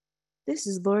This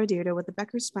is Laura Deirdre with the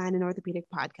Becker Spine and Orthopedic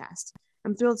Podcast.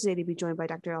 I'm thrilled today to be joined by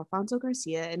Dr. Alfonso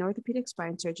Garcia, an orthopedic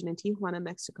spine surgeon in Tijuana,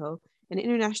 Mexico, and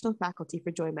international faculty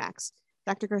for JoyMax.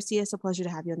 Dr. Garcia, it's a pleasure to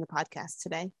have you on the podcast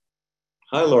today.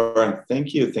 Hi, Laura.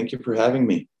 Thank you. Thank you for having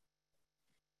me.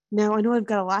 Now, I know I've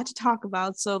got a lot to talk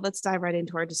about, so let's dive right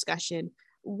into our discussion.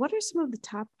 What are some of the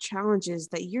top challenges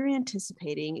that you're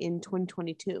anticipating in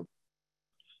 2022?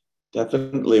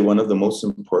 Definitely one of the most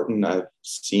important I've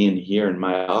seen here in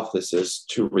my office is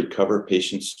to recover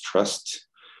patients' trust.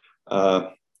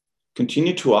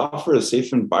 Continue to offer a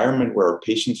safe environment where our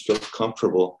patients feel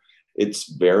comfortable.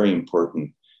 It's very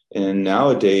important. And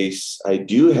nowadays, I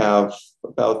do have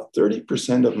about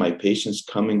 30% of my patients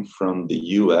coming from the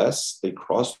US. They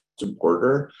cross the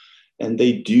border and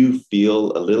they do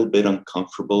feel a little bit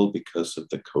uncomfortable because of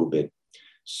the COVID.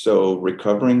 So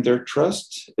recovering their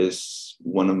trust is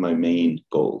one of my main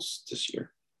goals this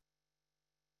year.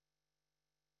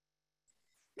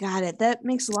 Got it. That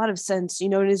makes a lot of sense. You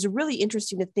know, it is really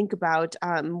interesting to think about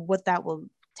what that will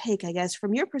take, I guess,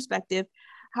 from your perspective.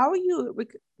 How are you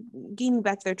gaining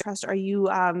back their trust? Are you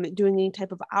doing any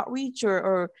type of outreach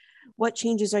or what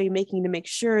changes are you making to make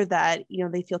sure that, you know,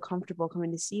 they feel comfortable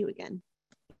coming to see you again?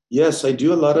 Yes, I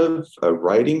do a lot of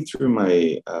writing through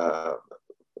my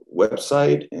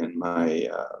website and my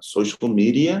social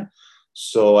media.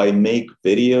 So I make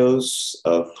videos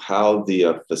of how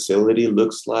the facility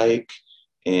looks like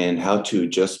and how to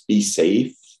just be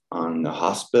safe on the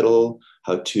hospital,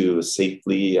 how to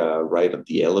safely ride up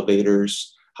the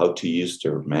elevators, how to use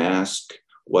their mask,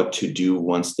 what to do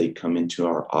once they come into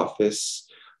our office,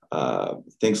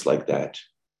 things like that.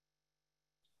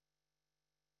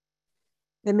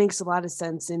 That makes a lot of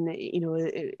sense. And, you know,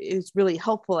 it's really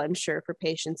helpful, I'm sure, for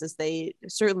patients as they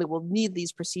certainly will need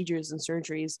these procedures and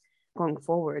surgeries going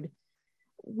forward.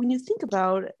 When you think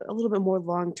about a little bit more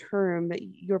long-term,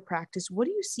 your practice, what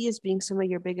do you see as being some of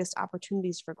your biggest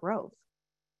opportunities for growth?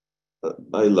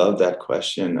 I love that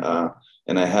question.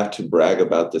 And I have to brag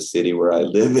about the city where I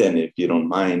live in, if you don't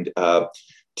mind.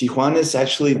 Tijuana is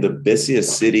actually the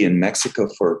busiest city in Mexico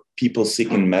for people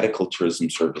seeking medical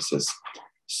tourism services.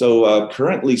 So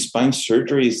currently, spine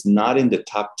surgery is not in the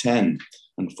top 10,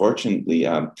 unfortunately.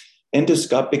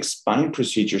 Endoscopic spine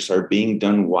procedures are being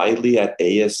done widely at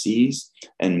ASCs,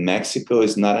 and Mexico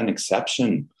is not an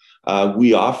exception.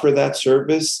 We offer that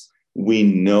service. We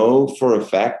know for a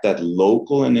fact that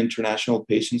local and international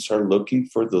patients are looking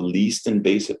for the least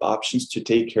invasive options to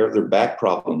take care of their back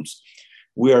problems.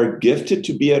 We are gifted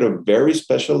to be at a very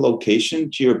special location,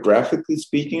 geographically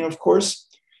speaking, of course,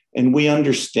 and we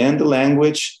understand the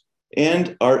language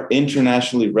and are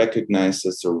internationally recognized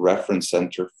as a reference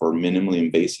center for minimally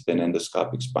invasive and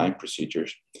endoscopic spine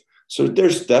procedures. So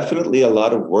there's definitely a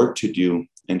lot of work to do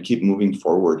and keep moving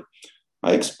forward.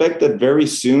 I expect that very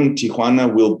soon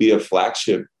Tijuana will be a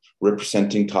flagship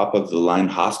representing top of the line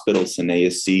hospitals and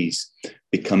ASCs,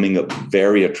 becoming a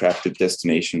very attractive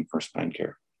destination for spine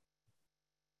care.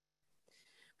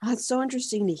 That's so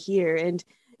interesting to hear. And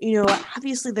you know,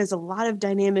 obviously there's a lot of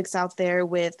dynamics out there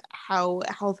with how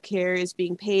healthcare is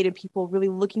being paid and people really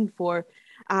looking for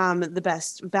the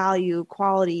best value,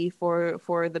 quality for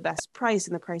the best price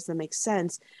and the price that makes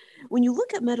sense. When you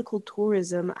look at medical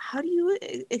tourism, how do you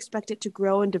expect it to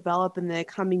grow and develop in the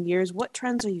coming years? What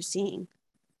trends are you seeing?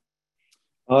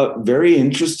 Very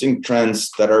interesting trends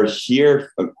that are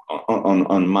here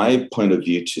on my point of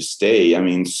view to stay. I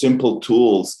mean, simple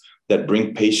tools that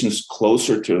bring patients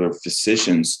closer to their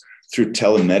physicians through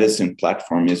telemedicine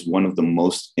platform is one of the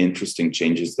most interesting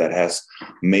changes that has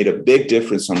made a big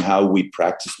difference on how we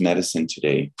practice medicine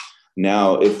today.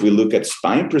 Now, if we look at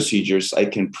spine procedures, I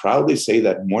can proudly say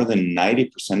that more than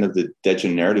 90% of the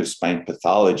degenerative spine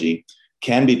pathology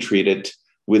can be treated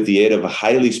with the aid of a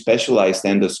highly specialized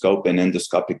endoscope and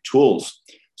endoscopic tools.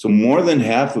 So more than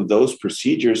half of those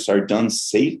procedures are done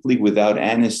safely without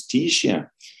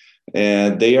anesthesia.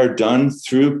 They are done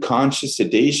through conscious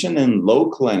sedation and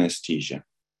local anesthesia.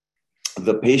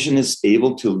 The patient is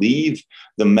able to leave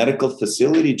the medical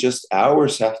facility just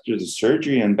hours after the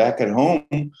surgery and back at home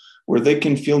where they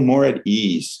can feel more at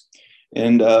ease.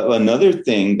 And another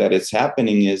thing that is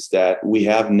happening is that we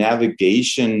have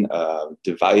navigation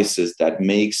devices that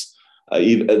makes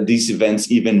these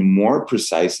events even more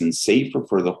precise and safer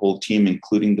for the whole team,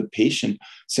 including the patient,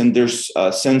 since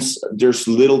there's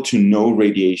little to no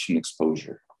radiation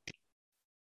exposure.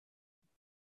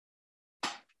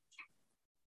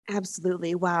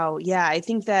 Absolutely. Wow. Yeah, I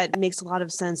think that makes a lot of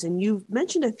sense. And you've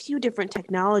mentioned a few different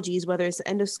technologies, whether it's the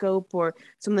endoscope or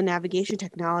some of the navigation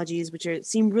technologies, which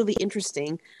seem really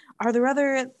interesting. Are there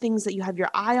other things that you have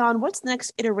your eye on? What's the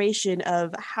next iteration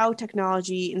of how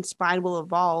technology in spine will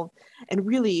evolve and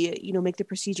really, make the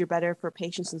procedure better for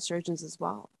patients and surgeons as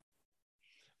well?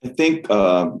 I think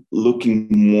looking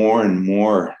more and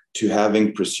more to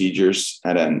having procedures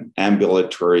at an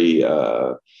ambulatory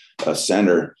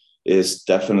center is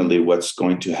definitely what's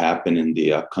going to happen in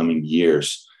the upcoming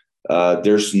years.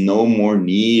 There's no more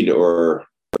need or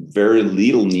very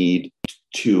little need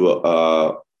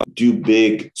to do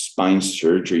big spine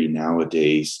surgery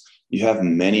nowadays. You have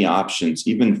many options.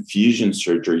 Even fusion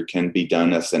surgery can be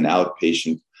done as an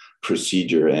outpatient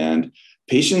procedure. And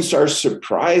patients are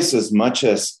surprised as much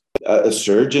as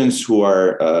surgeons who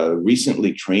are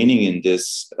recently training in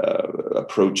this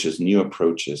new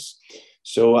approaches.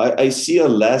 So I see a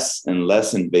less and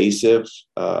less invasive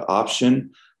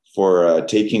option for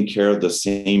taking care of the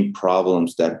same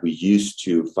problems that we used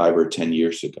to 5 or 10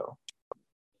 years ago.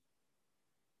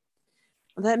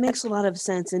 That makes a lot of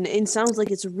sense, and it sounds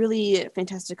like it's a really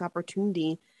fantastic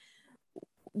opportunity.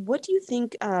 What do you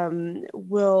think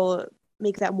will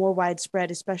make that more widespread,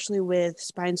 especially with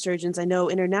spine surgeons? I know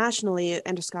internationally,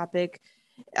 endoscopic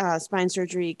spine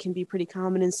surgery can be pretty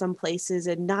common in some places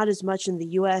and not as much in the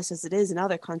US as it is in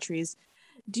other countries.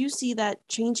 Do you see that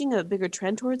changing, a bigger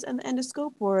trend towards an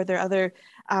endoscope, or are there other,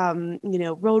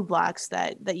 roadblocks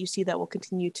that you see that will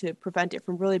continue to prevent it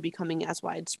from really becoming as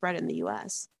widespread in the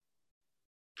US?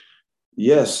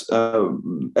 Yes,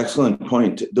 excellent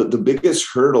point. The biggest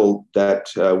hurdle that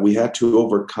we had to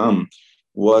overcome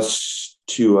was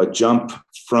to jump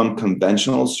from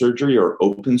conventional surgery or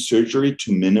open surgery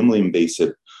to minimally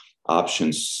invasive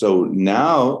options. So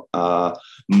now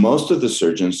most of the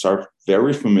surgeons are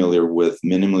very familiar with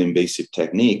minimally invasive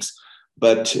techniques.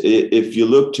 But if you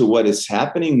look to what is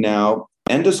happening now,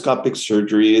 endoscopic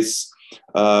surgery is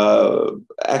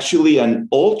actually an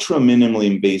ultra minimally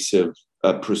invasive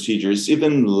procedure. It's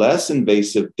even less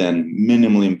invasive than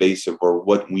minimally invasive, or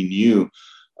what we knew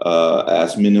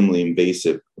as minimally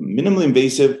invasive. Minimally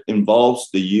invasive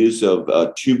involves the use of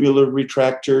tubular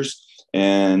retractors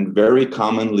and very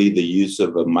commonly the use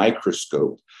of a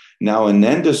microscope. Now, an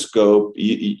endoscope,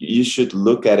 you should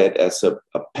look at it as a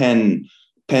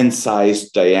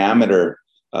pen-sized diameter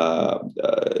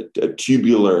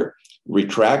tubular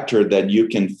retractor that you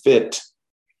can fit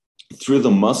through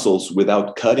the muscles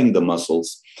without cutting the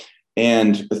muscles.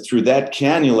 And through that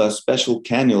cannula, special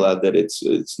cannula that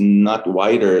it's not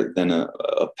wider than a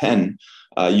pen,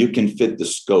 you can fit the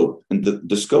scope. And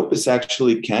the scope is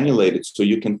actually cannulated, so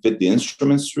you can fit the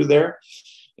instruments through there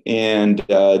and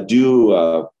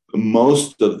do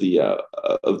most of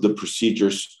the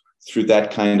procedures through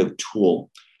that kind of tool.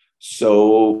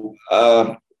 So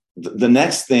the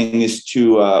next thing is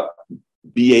to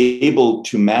be able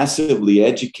to massively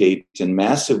educate and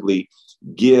massively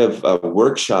give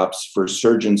workshops for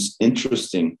surgeons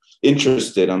interested into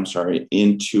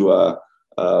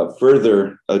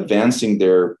further advancing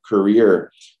their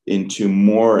career into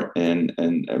more and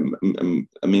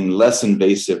less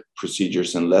invasive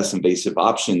procedures and less invasive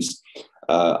options,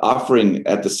 offering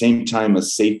at the same time a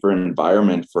safer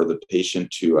environment for the patient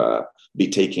to be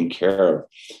taken care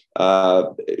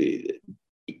of.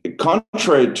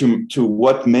 Contrary to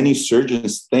what many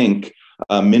surgeons think,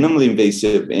 minimally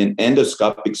invasive and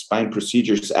endoscopic spine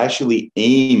procedures actually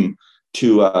aim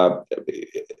to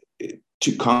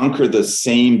conquer the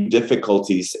same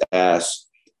difficulties as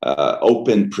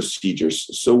open procedures.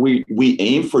 So we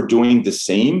aim for doing the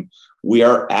same. We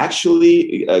are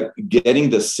actually getting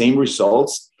the same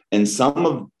results, and some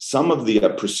of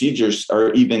the procedures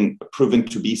are even proven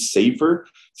to be safer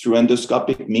through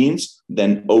endoscopic means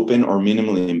than open or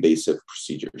minimally invasive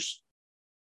procedures.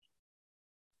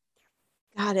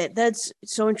 Got it. That's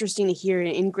so interesting to hear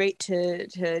and great to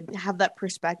have that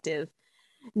perspective.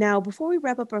 Now, before we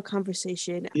wrap up our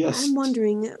conversation, Yes. I'm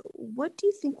wondering, what do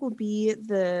you think will be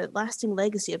the lasting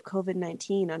legacy of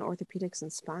COVID-19 on orthopedics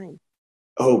and spine?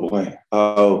 Oh boy.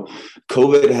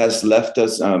 COVID has left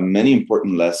us many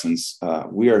important lessons.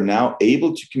 We are now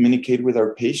able to communicate with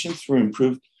our patients through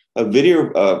improved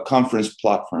video conference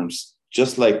platforms,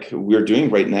 just like we're doing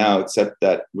right now, except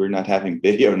that we're not having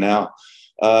video now.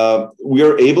 We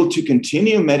are able to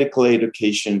continue medical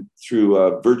education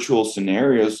through virtual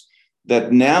scenarios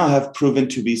that now have proven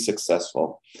to be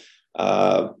successful.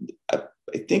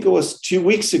 I think it was 2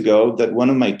 weeks ago that one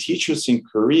of my teachers in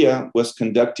Korea was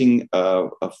conducting a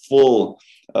full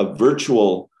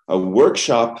virtual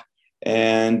workshop,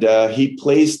 and he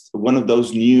placed one of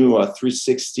those new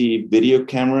 360 video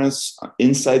cameras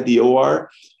inside the OR.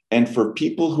 And for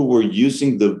people who were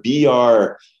using the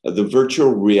VR, the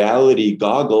virtual reality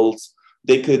goggles,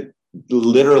 they could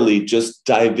literally just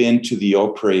dive into the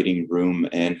operating room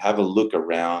and have a look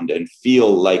around and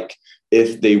feel like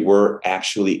if they were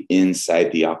actually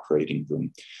inside the operating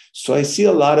room. So I see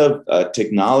a lot of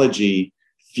technology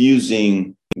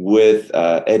fusing with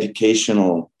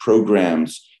educational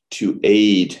programs to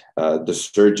aid the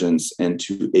surgeons and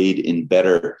to aid in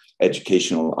better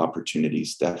educational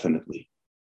opportunities, definitely.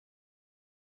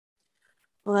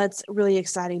 Well, that's really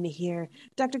exciting to hear.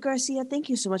 Dr. Garcia, thank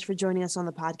you so much for joining us on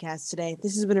the podcast today.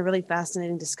 This has been a really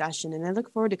fascinating discussion, and I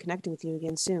look forward to connecting with you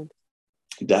again soon.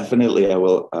 Definitely, I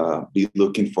will be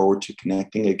looking forward to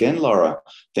connecting again, Laura.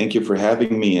 Thank you for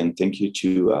having me, and thank you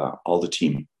to all the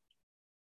team.